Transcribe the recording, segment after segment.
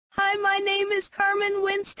my name is Carmen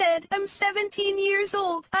Winstead. I'm 17 years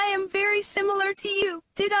old. I am very similar to you.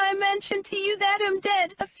 Did I mention to you that I'm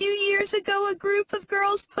dead? A few years ago a group of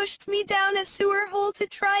girls pushed me down a sewer hole to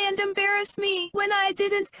try and embarrass me. When I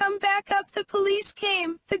didn't come back up, the police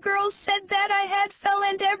came. The girls said that I had fell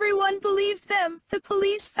and everyone believed them. The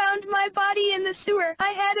police found my body in the sewer. I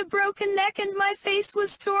had a broken neck and my face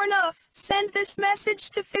was torn off. Send this message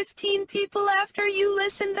to 15 people after you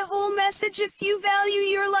listen the whole message if you value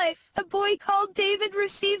your life. A boy called David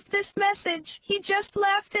received this message. He just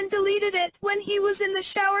laughed and deleted it. When he was in the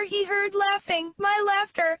shower he heard laughing. My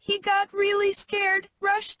laughter. He got really scared,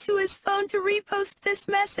 rushed to his phone to repost this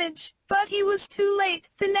message. But he was too late.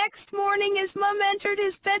 The next morning his mom entered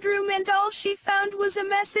his bedroom and all she found was a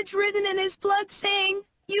message written in his blood saying,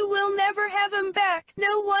 "You will never have him back.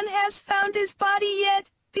 No one has found his body yet,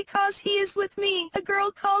 because he is with me." A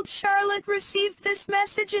girl called Charlotte received this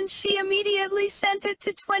message and she immediately sent it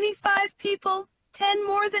to 25 people. 10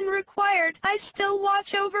 more than required. I still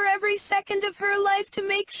watch over every second of her life to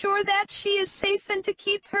make sure that she is safe and to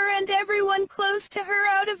keep her and everyone close to her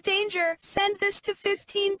out of danger. Send this to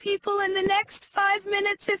 15 people in the next 5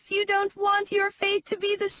 minutes if you don't want your fate to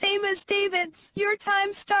be the same as David's. Your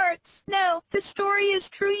time starts now. The story is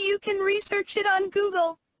true. You can research it on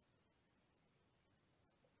Google.